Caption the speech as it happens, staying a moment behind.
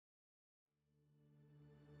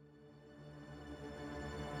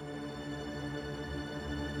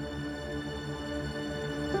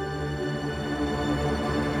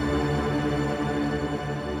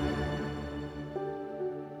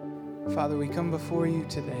Father, we come before you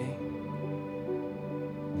today.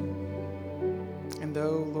 And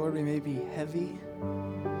though, Lord, we may be heavy,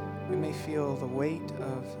 we may feel the weight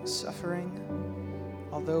of suffering,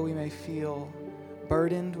 although we may feel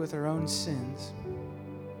burdened with our own sins,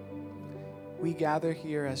 we gather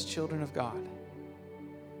here as children of God,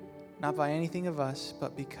 not by anything of us,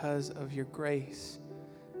 but because of your grace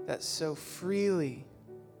that so freely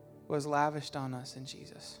was lavished on us in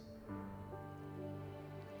Jesus.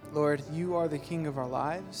 Lord, you are the King of our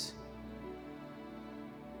lives.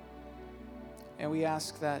 And we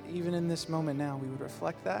ask that even in this moment now, we would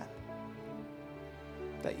reflect that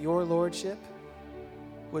your Lordship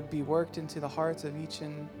would be worked into the hearts of each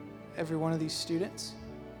and every one of these students,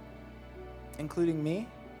 including me,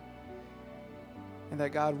 and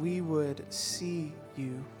that, God, we would see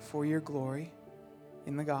you for your glory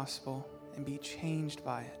in the gospel and be changed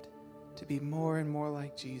by it to be more and more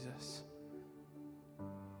like Jesus.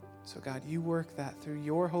 So, God, you work that through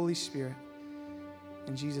your Holy Spirit.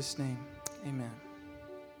 In Jesus' name, amen.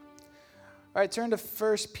 All right, turn to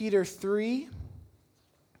 1 Peter 3,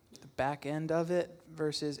 the back end of it,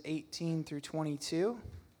 verses 18 through 22.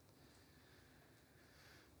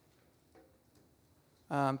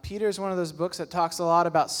 Peter is one of those books that talks a lot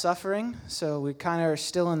about suffering, so we kind of are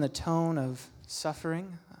still in the tone of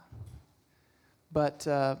suffering. But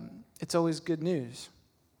it's always good news.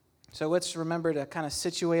 So let's remember to kind of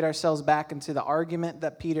situate ourselves back into the argument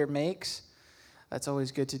that Peter makes. That's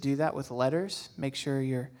always good to do that with letters. Make sure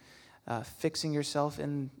you're fixing yourself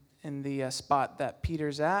in the spot that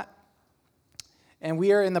Peter's at. And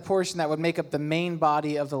we are in the portion that would make up the main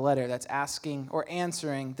body of the letter that's asking or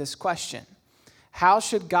answering this question. How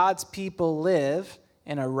should God's people live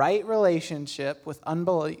in a right relationship with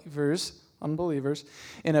unbelievers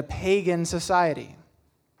in a pagan society?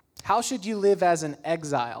 How should you live as an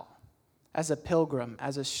exile, as a pilgrim,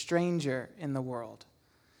 as a stranger in the world?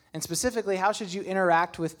 And specifically, how should you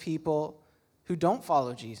interact with people who don't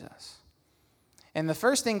follow Jesus? And the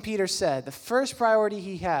first thing Peter said, the first priority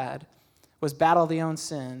he had was battle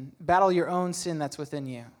your own sin that's within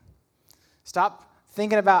you. Stop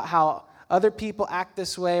thinking about how other people act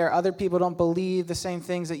this way or other people don't believe the same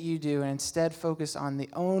things that you do, and instead focus on the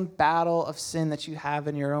own battle of sin that you have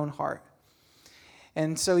in your own heart.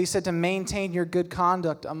 And so he said to maintain your good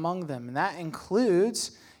conduct among them, and that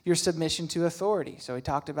includes your submission to authority. So he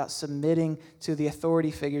talked about submitting to the authority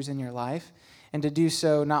figures in your life, and to do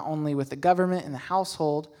so not only with the government and the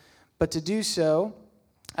household, but to do so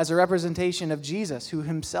as a representation of Jesus, who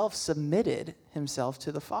himself submitted himself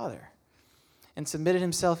to the Father and submitted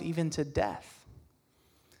himself even to death.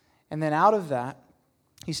 And then out of that,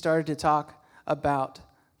 he started to talk about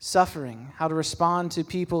suffering, how to respond to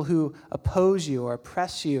people who oppose you or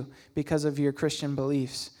oppress you because of your Christian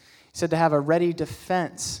beliefs. He said to have a ready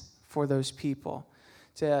defense for those people,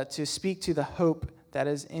 to speak to the hope that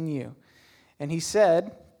is in you. And he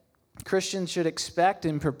said Christians should expect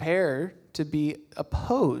and prepare to be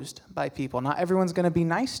opposed by people. Not everyone's going to be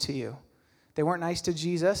nice to you. They weren't nice to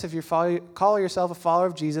Jesus. If you call yourself a follower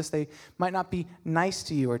of Jesus, they might not be nice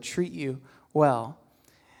to you or treat you well.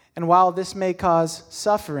 And while this may cause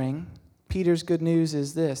suffering, Peter's good news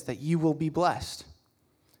is this, that you will be blessed.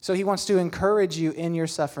 So he wants to encourage you in your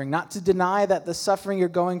suffering, not to deny that the suffering you're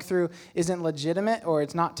going through isn't legitimate or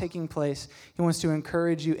it's not taking place. He wants to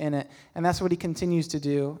encourage you in it. And that's what he continues to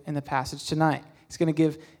do in the passage tonight. He's going to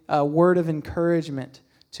give a word of encouragement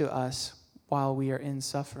to us while we are in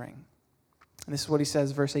suffering. And this is what he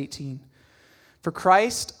says, verse 18. For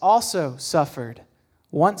Christ also suffered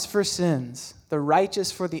once for sins, the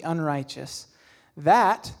righteous for the unrighteous.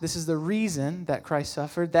 This is the reason that Christ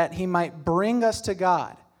suffered, that he might bring us to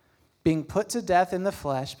God, being put to death in the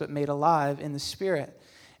flesh, but made alive in the Spirit,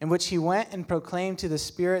 in which he went and proclaimed to the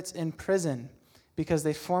spirits in prison, because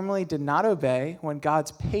they formerly did not obey when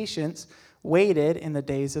God's patience waited in the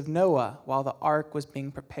days of Noah, while the ark was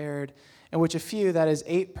being prepared, in which a few, that is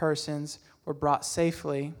 8 persons, were brought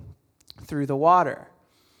safely through the water.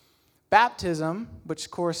 Baptism, which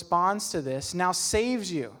corresponds to this, now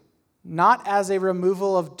saves you, not as a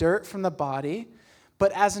removal of dirt from the body,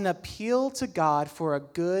 but as an appeal to God for a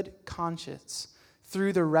good conscience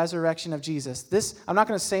through the resurrection of Jesus. I'm not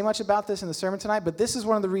going to say much about this in the sermon tonight, but this is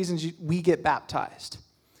one of the reasons we get baptized.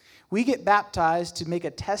 We get baptized to make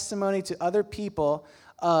a testimony to other people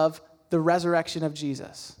of the resurrection of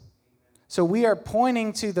Jesus. So we are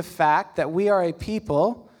pointing to the fact that we are a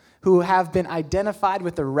people who have been identified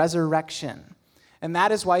with the resurrection. And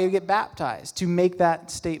that is why you get baptized, to make that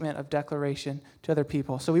statement of declaration to other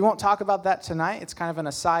people. So we won't talk about that tonight. It's kind of an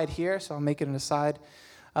aside here, so I'll make it an aside.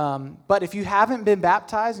 But if you haven't been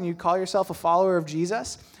baptized and you call yourself a follower of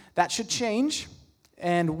Jesus, that should change,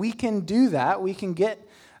 and we can do that. We can get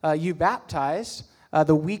you baptized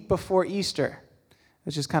the week before Easter,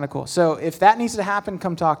 which is kind of cool. So if that needs to happen,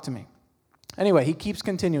 come talk to me. Anyway, he keeps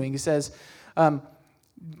continuing. He says,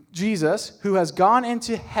 Jesus, who has gone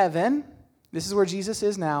into heaven, this is where Jesus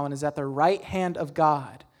is now, and is at the right hand of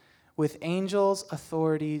God, with angels,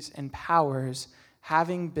 authorities, and powers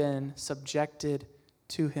having been subjected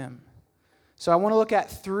to him. So I want to look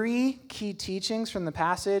at 3 key teachings from the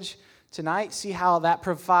passage tonight, see how that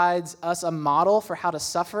provides us a model for how to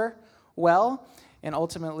suffer well, and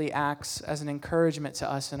ultimately acts as an encouragement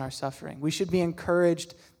to us in our suffering. We should be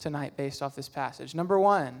encouraged tonight based off this passage. Number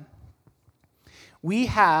 1, we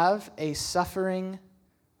have a suffering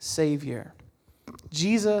Savior.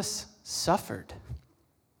 Jesus suffered.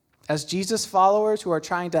 As Jesus followers who are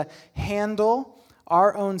trying to handle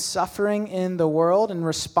our own suffering in the world and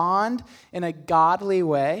respond in a godly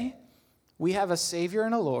way, we have a Savior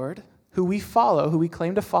and a Lord who we follow, who we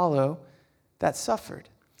claim to follow, that suffered.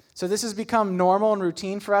 So this has become normal and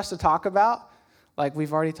routine for us to talk about. Like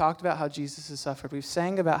we've already talked about how Jesus has suffered. We've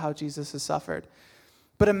sang about how Jesus has suffered.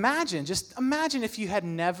 But just imagine if you had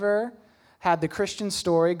never had the Christian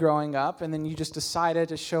story growing up, and then you just decided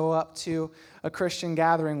to show up to a Christian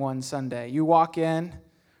gathering one Sunday. You walk in,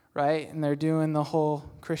 right, and they're doing the whole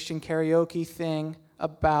Christian karaoke thing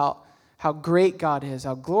about how great God is,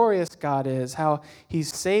 how glorious God is, how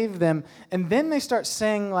he's saved them. And then they start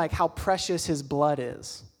saying like how precious his blood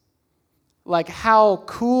is. Like how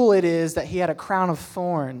cool it is that he had a crown of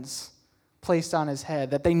thorns placed on his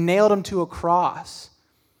head, that they nailed him to a cross.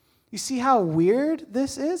 You see how weird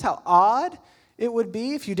this is? How odd it would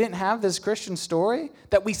be if you didn't have this Christian story,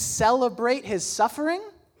 that we celebrate his suffering?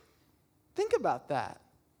 Think about that.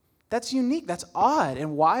 That's unique. That's odd.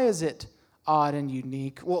 And why is it odd and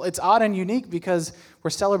unique? Well, it's odd and unique because we're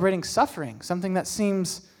celebrating suffering, something that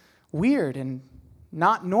seems weird and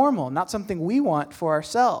not normal, not something we want for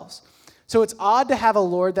ourselves. So it's odd to have a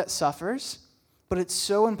Lord that suffers, but it's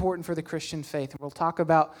so important for the Christian faith. We'll talk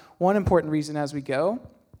about one important reason as we go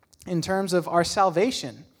in terms of our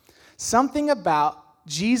salvation. Something about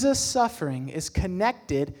Jesus' suffering is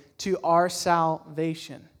connected to our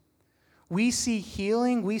salvation. We see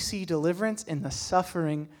healing, we see deliverance in the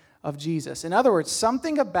suffering of Jesus. In other words,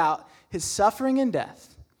 something about his suffering and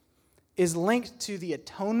death is linked to the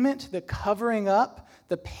atonement, the covering up,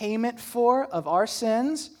 the payment for of our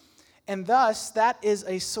sins, and thus that is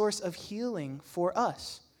a source of healing for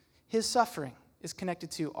us. His suffering is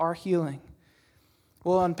connected to our healing.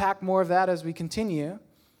 We'll unpack more of that as we continue.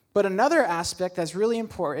 But another aspect that's really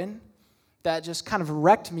important that just kind of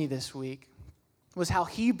wrecked me this week was how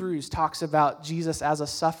Hebrews talks about Jesus as a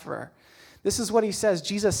sufferer. This is what he says: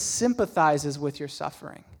 Jesus sympathizes with your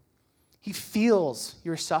suffering. He feels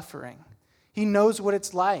your suffering. He knows what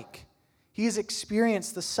it's like. He has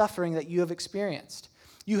experienced the suffering that you have experienced.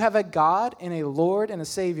 You have a God and a Lord and a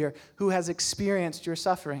Savior who has experienced your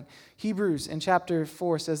suffering. Hebrews in chapter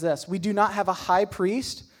 4 says this: we do not have a high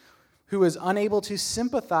priest who is unable to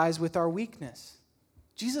sympathize with our weakness.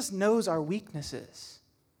 Jesus knows our weaknesses.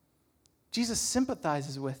 Jesus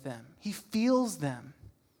sympathizes with them. He feels them.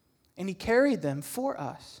 And he carried them for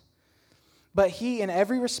us. But he, in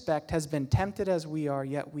every respect, has been tempted as we are,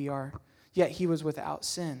 yet he was without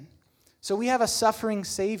sin. So we have a suffering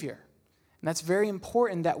Savior. And that's very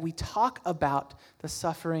important that we talk about the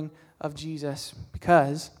suffering of Jesus,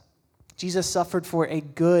 because Jesus suffered for a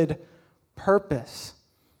good purpose.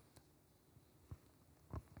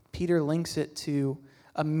 Peter links it to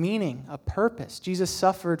a meaning, a purpose. Jesus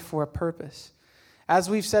suffered for a purpose. As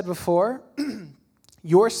we've said before,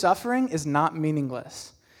 your suffering is not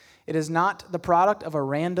meaningless. It is not the product of a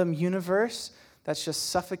random universe that's just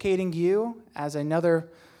suffocating you as another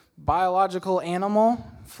biological animal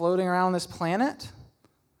floating around this planet.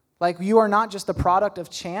 Like, you are not just the product of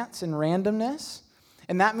chance and randomness,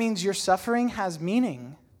 and that means your suffering has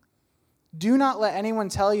meaning. Do not let anyone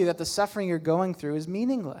tell you that the suffering you're going through is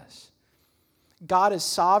meaningless. God is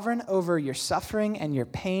sovereign over your suffering and your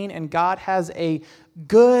pain, and God has a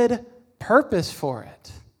good purpose for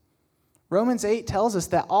it. Romans 8 tells us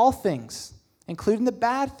that all things, including the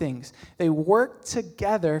bad things, they work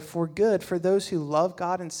together for good for those who love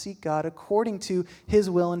God and seek God according to his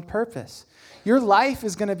will and purpose. Your life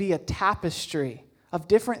is going to be a tapestry of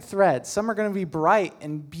different threads. Some are going to be bright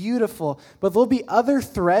and beautiful, but there'll be other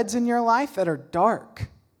threads in your life that are dark.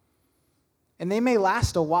 And they may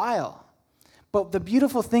last a while. But the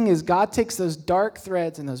beautiful thing is God takes those dark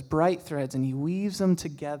threads and those bright threads and he weaves them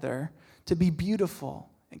together to be beautiful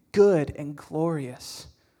and good and glorious.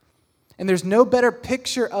 And there's no better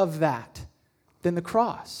picture of that than the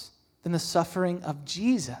cross. than the suffering of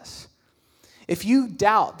Jesus. If you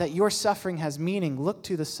doubt that your suffering has meaning, look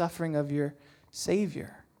to the suffering of your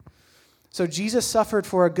Savior. So Jesus suffered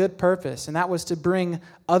for a good purpose, and that was to bring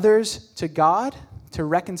others to God, to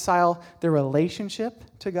reconcile their relationship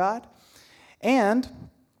to God, and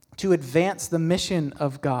to advance the mission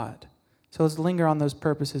of God. So let's linger on those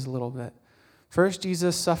purposes a little bit. First,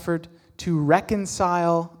 Jesus suffered to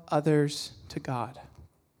reconcile others to God.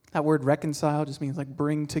 That word reconcile just means like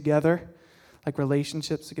bring together, like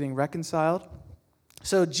relationships getting reconciled.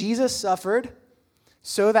 So Jesus suffered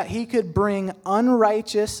so that he could bring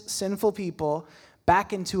unrighteous, sinful people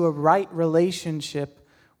back into a right relationship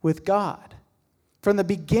with God. From the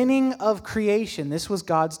beginning of creation, this was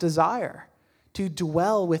God's desire, to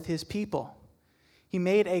dwell with his people. He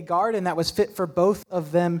made a garden that was fit for both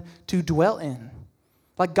of them to dwell in.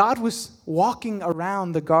 Like God was walking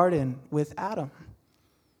around the garden with Adam.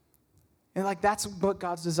 And like that's what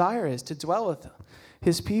God's desire is, to dwell with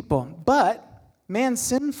his people. But man's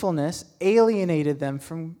sinfulness alienated them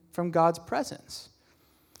from God's presence.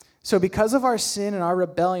 So because of our sin and our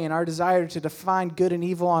rebellion, our desire to define good and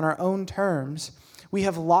evil on our own terms, we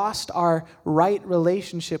have lost our right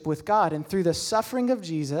relationship with God. And through the suffering of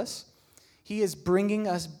Jesus, he is bringing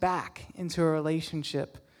us back into a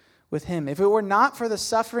relationship with him. If it were not for the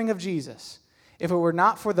suffering of Jesus, if it were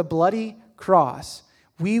not for the bloody cross,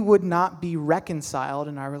 we would not be reconciled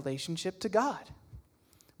in our relationship to God.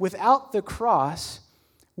 Without the cross,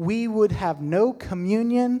 we would have no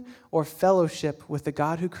communion or fellowship with the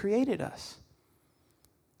God who created us.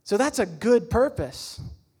 So that's a good purpose.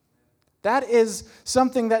 That is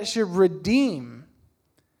something that should redeem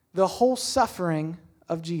the whole suffering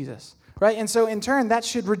of Jesus, right? And so in turn, that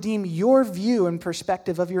should redeem your view and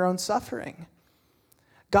perspective of your own suffering.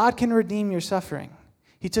 God can redeem your suffering.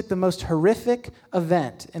 He took the most horrific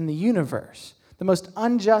event in the universe, the most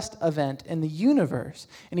unjust event in the universe,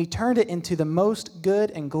 and he turned it into the most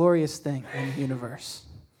good and glorious thing in the universe.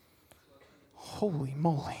 Holy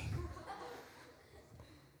moly.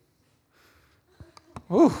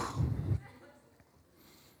 Ooh.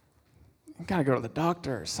 You gotta go to the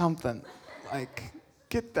doctor or something. Like,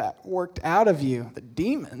 get that worked out of you, the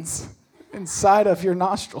demons inside of your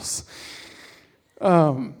nostrils.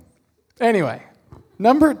 Anyway,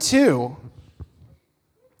 number 2.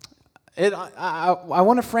 I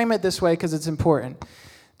want to frame it this way because it's important.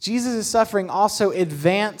 Jesus' suffering also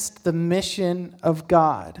advanced the mission of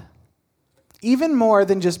God. Even more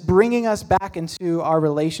than just bringing us back into our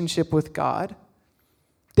relationship with God,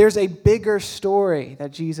 there's a bigger story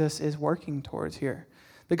that Jesus is working towards here.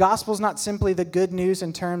 The gospel is not simply the good news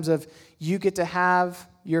in terms of you get to have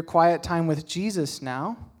your quiet time with Jesus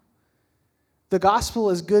now. The gospel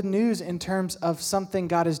is good news in terms of something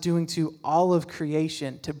God is doing to all of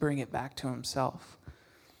creation to bring it back to himself.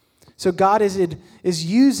 So God is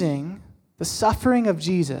using the suffering of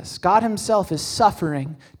Jesus. God himself is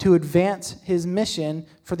suffering to advance his mission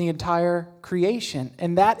for the entire creation.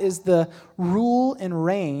 And that is the rule and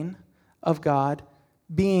reign of God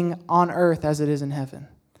being on earth as it is in heaven.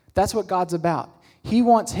 That's what God's about. He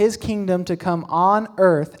wants his kingdom to come on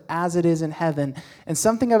earth as it is in heaven. And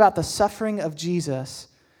something about the suffering of Jesus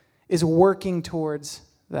is working towards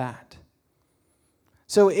that.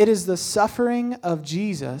 So it is the suffering of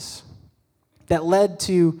Jesus that led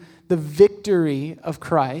to the victory of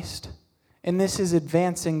Christ. And this is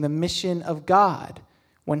advancing the mission of God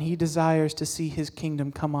when he desires to see his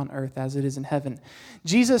kingdom come on earth as it is in heaven.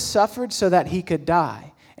 Jesus suffered so that he could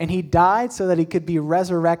die. And he died so that he could be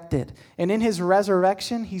resurrected. And in his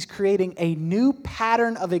resurrection, he's creating a new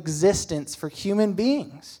pattern of existence for human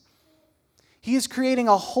beings. He is creating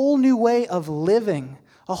a whole new way of living,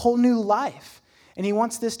 a whole new life. And he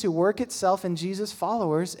wants this to work itself in Jesus'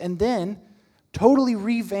 followers and then totally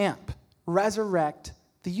revamp, resurrect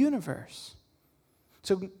the universe.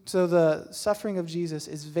 So the suffering of Jesus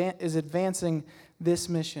is advancing this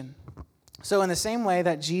mission. So in the same way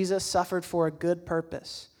that Jesus suffered for a good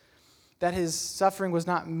purpose, that his suffering was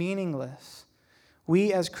not meaningless,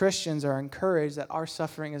 we as Christians are encouraged that our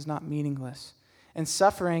suffering is not meaningless. And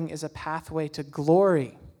suffering is a pathway to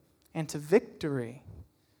glory and to victory,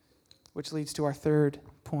 which leads to our third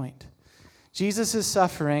point. Jesus'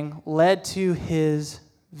 suffering led to his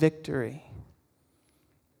victory.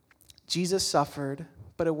 Jesus suffered,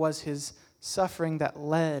 but it was his suffering that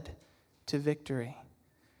led to victory.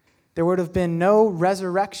 There would have been no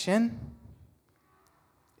resurrection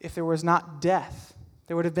if there was not death.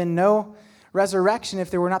 There would have been no resurrection if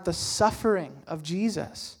there were not the suffering of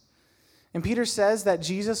Jesus. And Peter says that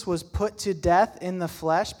Jesus was put to death in the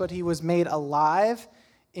flesh, but he was made alive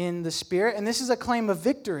in the spirit. And this is a claim of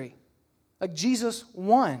victory. Like Jesus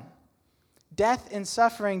won. death and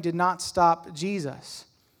suffering did not stop Jesus.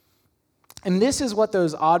 And this is what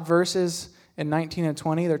those odd verses in 19 and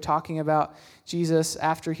 20, they're talking about Jesus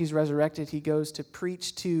after he's resurrected. He goes to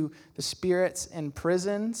preach to the spirits in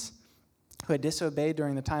prisons who had disobeyed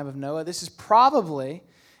during the time of Noah. This is probably,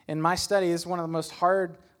 in my study, is one of the most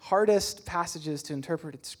hardest passages to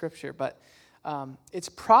interpret in Scripture, but it's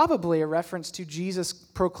probably a reference to Jesus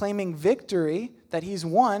proclaiming victory, that he's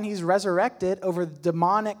won, he's resurrected over the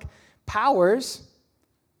demonic powers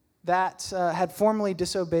that had formerly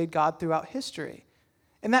disobeyed God throughout history.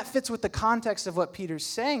 And that fits with the context of what Peter's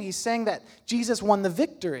saying. He's saying that Jesus won the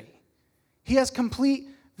victory. He has complete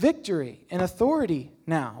victory and authority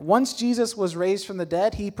now. Once Jesus was raised from the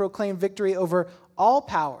dead, he proclaimed victory over all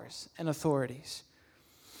powers and authorities.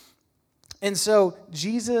 And so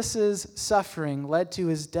Jesus' suffering led to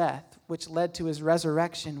his death, which led to his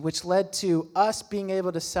resurrection, which led to us being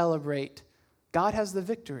able to celebrate God has the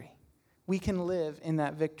victory. We can live in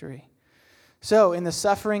that victory. So in the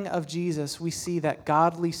suffering of Jesus, we see that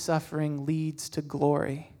godly suffering leads to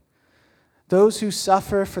glory. Those who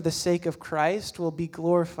suffer for the sake of Christ will be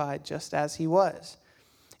glorified just as he was.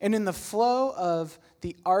 And in the flow of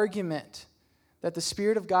the argument that the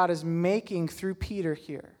Spirit of God is making through Peter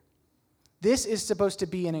here, this is supposed to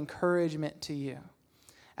be an encouragement to you.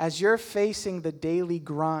 As you're facing the daily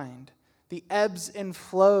grind, the ebbs and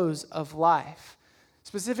flows of life,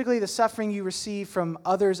 specifically the suffering you receive from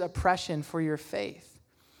others' oppression for your faith,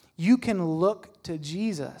 you can look to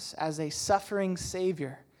Jesus as a suffering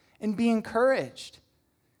Savior and be encouraged.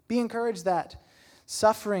 Be encouraged that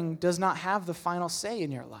suffering does not have the final say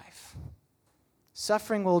in your life.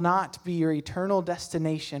 Suffering will not be your eternal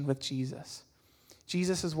destination with Jesus.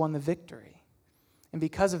 Jesus has won the victory. And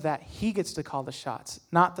because of that, he gets to call the shots,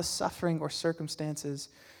 not the suffering or circumstances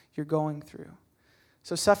you're going through.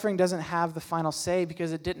 So suffering doesn't have the final say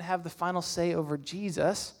because it didn't have the final say over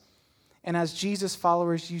Jesus. And as Jesus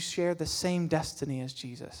followers, you share the same destiny as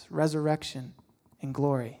Jesus, resurrection and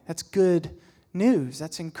glory. That's good news.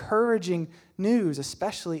 That's encouraging news,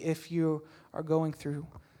 especially if you are going through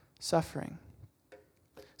suffering.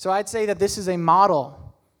 So I'd say that this is a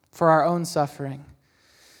model for our own suffering.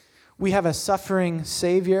 We have a suffering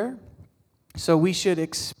Savior, so we should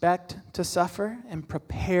expect to suffer and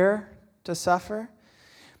prepare to suffer.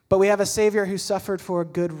 But we have a Savior who suffered for a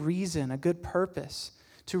good reason, a good purpose,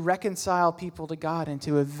 to reconcile people to God and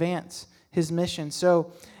to advance his mission.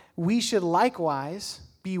 So we should likewise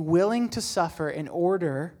be willing to suffer in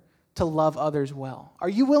order to love others well. Are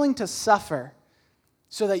you willing to suffer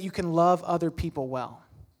so that you can love other people well?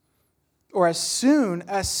 Or as soon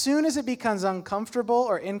as it becomes uncomfortable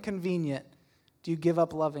or inconvenient, do you give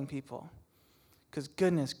up loving people? Because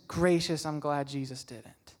goodness gracious, I'm glad Jesus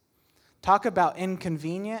didn't. Talk about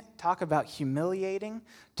inconvenient, talk about humiliating,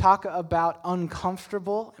 talk about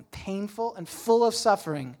uncomfortable and painful and full of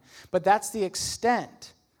suffering. But that's the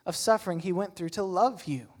extent of suffering he went through to love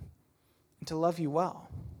you and to love you well.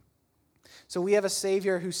 So we have a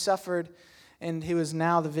Savior who suffered and who is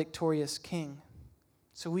now the victorious King.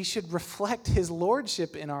 So we should reflect his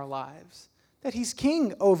lordship in our lives, that he's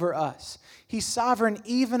king over us. He's sovereign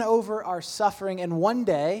even over our suffering. And one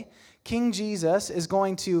day, King Jesus is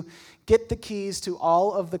going to get the keys to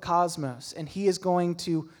all of the cosmos, and he is going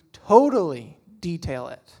to totally detail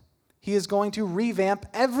it. He is going to revamp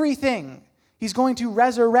everything. He's going to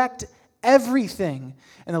resurrect everything.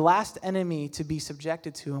 And the last enemy to be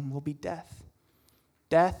subjected to him will be death.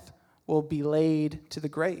 Death will be laid to the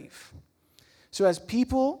grave. So as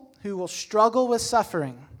people who will struggle with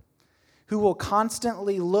suffering, who will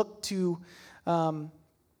constantly look to, who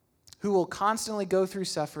will constantly go through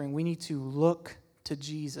suffering, we need to look to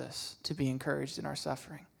Jesus to be encouraged in our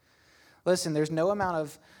suffering. Listen, there's no amount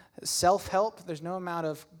of self-help, there's no amount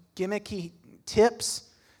of gimmicky tips,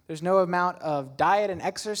 there's no amount of diet and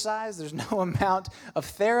exercise, there's no amount of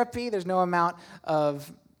therapy, there's no amount of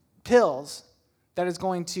pills that is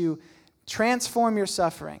going to transform your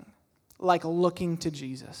suffering like looking to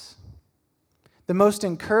Jesus. The most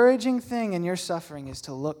encouraging thing in your suffering is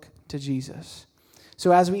to look to Jesus.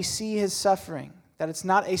 So as we see his suffering, that it's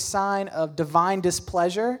not a sign of divine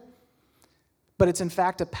displeasure, but it's in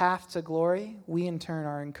fact a path to glory, we in turn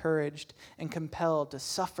are encouraged and compelled to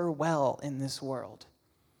suffer well in this world.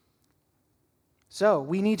 So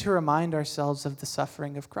we need to remind ourselves of the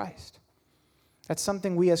suffering of Christ. That's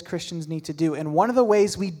something we as Christians need to do. And one of the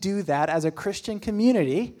ways we do that as a Christian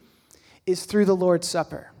community is through the Lord's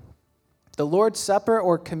Supper. The Lord's Supper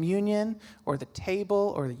or communion or the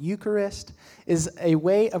table or the Eucharist is a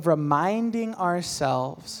way of reminding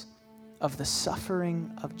ourselves of the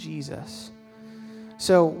suffering of Jesus.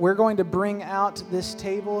 So we're going to bring out this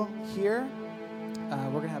table here.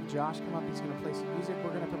 we're going to have Josh come up. He's going to play some music.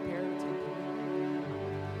 We're going to prepare to take